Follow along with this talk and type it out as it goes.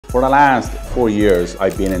For the last 4 years,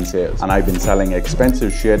 I've been in sales and I've been selling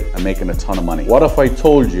expensive shit and making a ton of money. What if I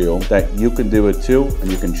told you that you can do it too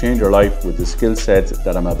and you can change your life with the skill sets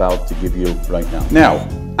that I'm about to give you right now? Now,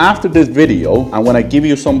 after this video, and when I give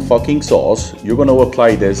you some fucking sauce, you're going to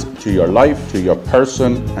apply this to your life, to your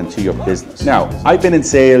person, and to your business. Now, I've been in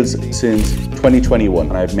sales since 2021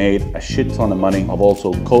 and I've made a shit ton of money. I've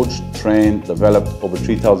also coached, trained, developed over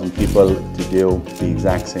 3,000 people to do the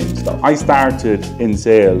exact same stuff. I started in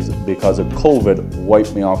sales because of COVID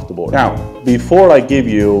wiped me off the board. Now, before I give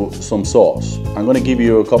you some sauce, I'm going to give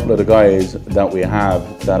you a couple of the guys that we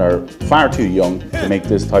have that are far too young to make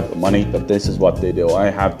this type of money, but this is what they do.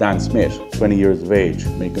 I have Dan Smith, 20 years of age,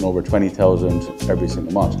 making over 20,000 every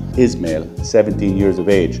single month. Ismail, 17 years of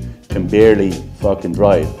age, can barely fucking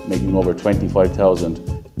drive, making over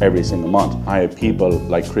 25,000 every single month. I have people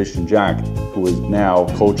like Christian Jack, who is now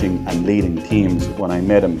coaching and leading teams. When I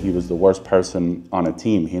met him, he was the worst person on a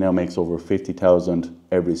team. He now makes over 50,000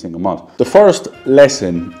 every single month. The first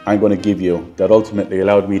lesson I'm going to give you that ultimately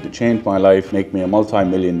allowed me to change my life, make me a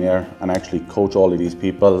multi-millionaire, and actually coach all of these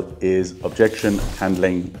people is objection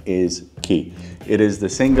handling is key. It is the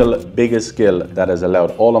single biggest skill that has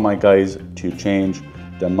allowed all of my guys to change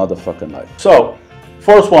their motherfucking life. So,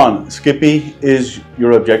 first one, Skippy, is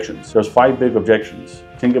your objections. There's 5 big objections.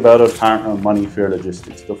 Think about it: partner, money, fear,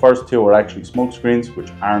 logistics. The first 2 are actually smoke screens,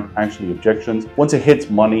 which aren't actually objections. Once it hits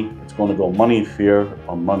money, it's going to go money, fear,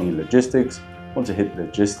 or money, logistics. Once it hits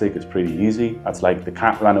logistic, it's pretty easy. That's like the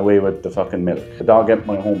cat ran away with the fucking milk. The dog ate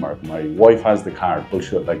my homework. My wife has the car.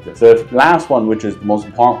 Bullshit like this. The last one, which is the most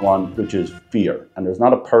important one, which is fear. And there's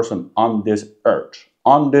not a person on this earth,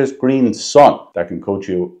 on this green sun, that can coach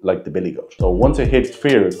you like the billy goat. So once it hits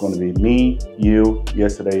fear, it's going to be me, you,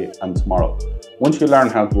 yesterday, and tomorrow. Once you learn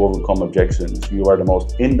how to overcome objections, you are the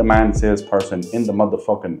most in-demand salesperson in the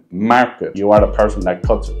motherfucking market. You are the person that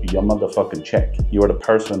cuts your motherfucking check. You are the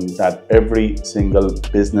person that every single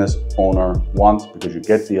business owner wants because you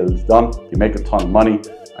get deals done, you make a ton of money,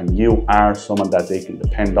 and you are someone that they can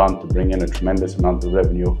depend on to bring in a tremendous amount of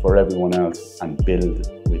revenue for everyone else and build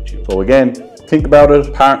with you. So again, think about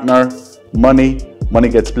it: partner, money. Money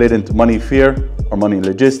gets split into money, fear, or money,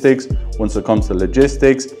 logistics. Once it comes to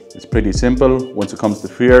logistics, it's pretty simple. Once it comes to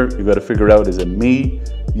fear, you got to figure out, is it me,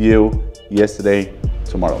 you, yesterday,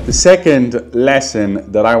 tomorrow? The second lesson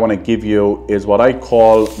that I want to give you is what I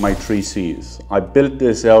call my 3 C's. I built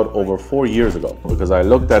this out over 4 years ago because I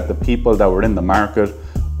looked at the people that were in the market.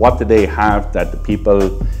 What did they have that the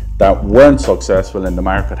people that weren't successful in the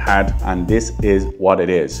market had? And this is what it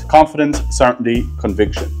is: confidence, certainty,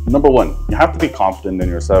 conviction. Number 1, you have to be confident in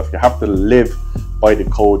yourself. You have to live by the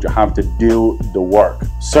code. You have to do the work.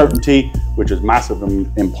 Certainty, which is massively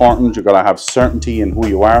important. You gotta have certainty in who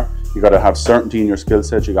you are. You gotta have certainty in your skill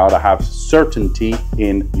set. You gotta have certainty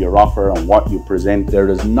in your offer and what you present. There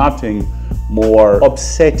is nothing more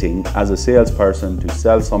upsetting as a salesperson to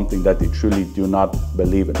sell something that they truly do not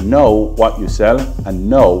believe in. Know what you sell and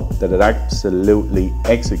know that it absolutely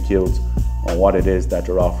executes on what it is that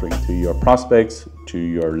you're offering to your prospects, to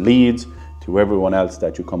your leads, to everyone else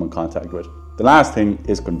that you come in contact with. The last thing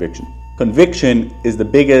is conviction. Conviction is the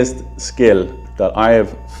biggest skill that I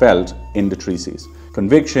have felt in the 3 C's.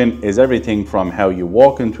 Conviction is everything from how you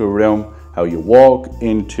walk into a room, how you walk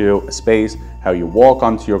into a space, how you walk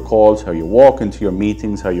onto your calls, how you walk into your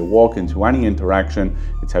meetings, how you walk into any interaction.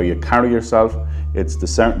 It's how you carry yourself. It's the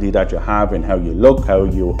certainty that you have in how you look, how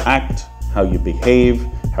you act, how you behave,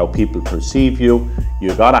 how people perceive you.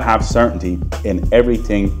 You gotta have certainty in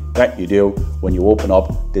everything that you do when you open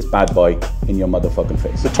up this bad boy in your motherfucking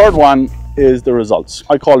face. The third one is the results.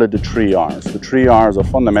 I call it the 3 R's. The 3 R's are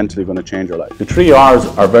fundamentally going to change your life. The 3 R's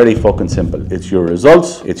are very fucking simple. It's your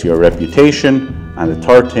results, it's your reputation, and the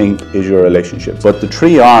third thing is your relationship. But the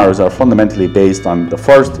 3 R's are fundamentally based on the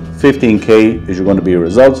first 15K is going to be your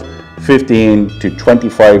results. 15 to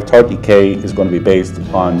 25, 30K is going to be based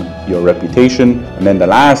upon your reputation. And then the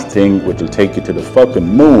last thing, which will take you to the fucking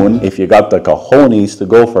moon, if you got the cojones to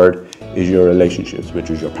go for it, is your relationships, which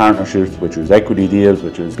is your partnerships, which is equity deals,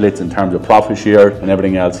 which is splits in terms of profit share and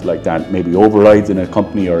everything else like that. Maybe overrides in a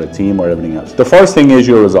company or a team or everything else. The first thing is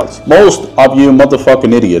your results. Most of you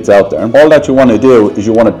motherfucking idiots out there, all that you want to do is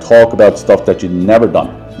you want to talk about stuff that you've never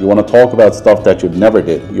done. You want to talk about stuff that you've never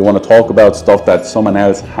did. You want to talk about stuff that someone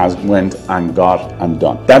else has went and got and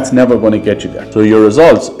done. That's never going to get you there. So your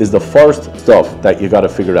results is the first stuff that you got to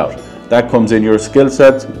figure out. That comes in your skill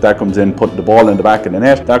set, that comes in putting the ball in the back of the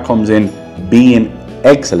net, that comes in being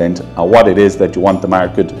excellent at what it is that you want the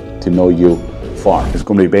market to know you for. It's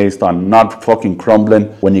going to be based on not fucking crumbling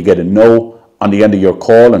when you get a no on the end of your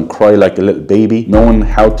call and cry like a little baby, knowing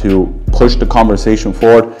how to push the conversation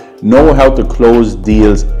forward, know how to close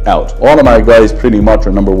deals out. All of my guys pretty much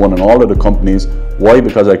are number one in all of the companies. Why?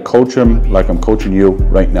 Because I coach them like I'm coaching you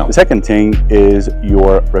right now. The second thing is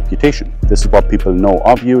your reputation. This is what people know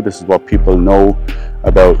of you. This is what people know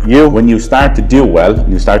about you. When you start to do well,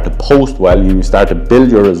 and you start to post well, and you start to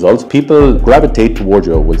build your results, people gravitate towards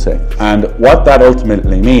you, I would say. And what that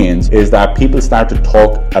ultimately means is that people start to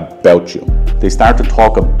talk about you. They start to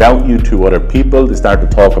talk about you to other people. They start to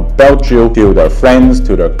talk about you to their friends,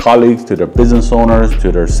 to their colleagues, to their business owners,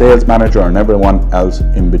 to their sales manager, and everyone else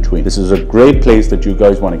in between. This is a great place that you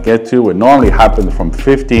guys want to get to. It normally happens from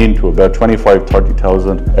 15 to about 25,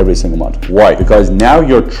 30,000 every single month. Why? Because now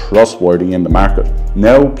you're trustworthy in the market.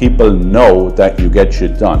 Now people know that you get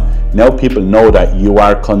shit done. Now people know that you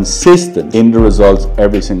are consistent in the results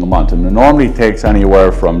every single month. And it normally takes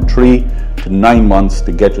anywhere from 3 to 9 months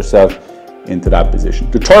to get yourself into that position.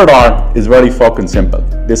 The third R is very fucking simple.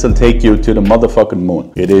 This will take you to the motherfucking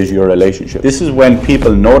moon. It is your relationship. This is when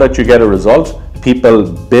people know that you get a result.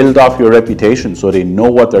 People build off your reputation so they know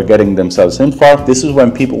what they're getting themselves in for. This is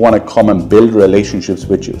when people want to come and build relationships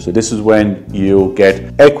with you. So this is when you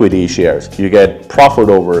get equity shares, you get profit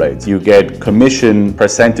overrides, you get commission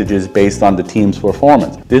percentages based on the team's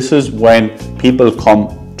performance. This is when people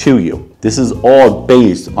come to you. This is all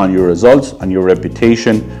based on your results, on your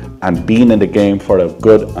reputation, and being in the game for a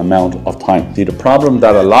good amount of time. See, the problem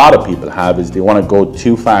that a lot of people have is they want to go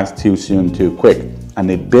too fast, too soon, too quick, and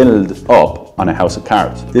they build up on a house of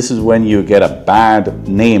cards. This is when you get a bad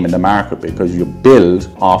name in the market because you build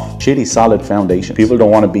off shitty solid foundations. People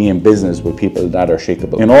don't want to be in business with people that are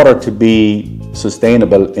shakeable. In order to be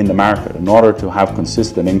sustainable in the market, in order to have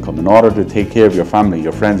consistent income, in order to take care of your family,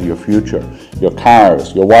 your friends, your future, your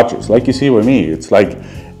cars, your watches, like you see with me, it's like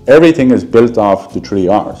everything is built off the 3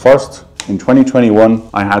 R's. First, in 2021,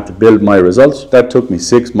 I had to build my results. That took me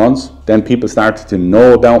 6 months. Then people started to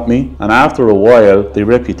know about me. And after a while, the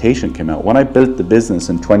reputation came out. When I built the business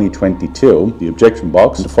in 2022, the objection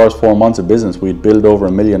box, the first 4 months of business, we'd build over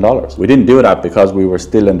 $1 million. We didn't do that because we were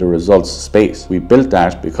still in the results space. We built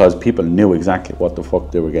that because people knew exactly what the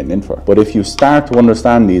fuck they were getting in for. But if you start to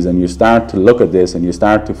understand these and you start to look at this and you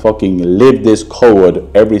start to fucking live this code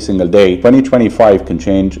every single day, 2025 can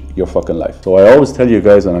change your fucking life. So I always tell you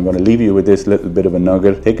guys, and I'm going to leave you with this little bit of a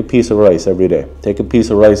nugget, take a piece of rice every day. Take a piece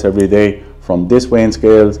of rice every day from this weighing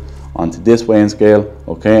scales onto this weighing scale,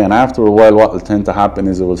 okay? And after a while, what will tend to happen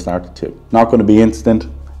is it will start to tip. Not going to be instant.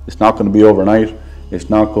 It's not going to be overnight. It's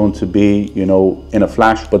not going to be, you know, in a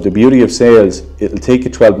flash. But the beauty of sales, it'll take you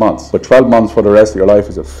 12 months. But 12 months for the rest of your life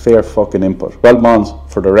is a fair fucking input. 12 months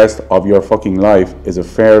for the rest of your fucking life is a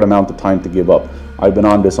fair amount of time to give up. I've been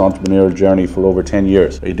on this entrepreneurial journey for over 10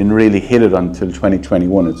 years. I didn't really hit it until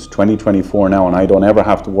 2021. It's 2024 now, and I don't ever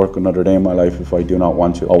have to work another day in my life if I do not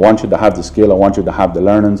want to. I want you to have the skill. I want you to have the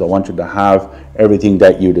learnings. I want you to have everything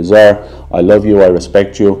that you desire. I love you. I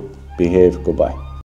respect you. Behave. Goodbye.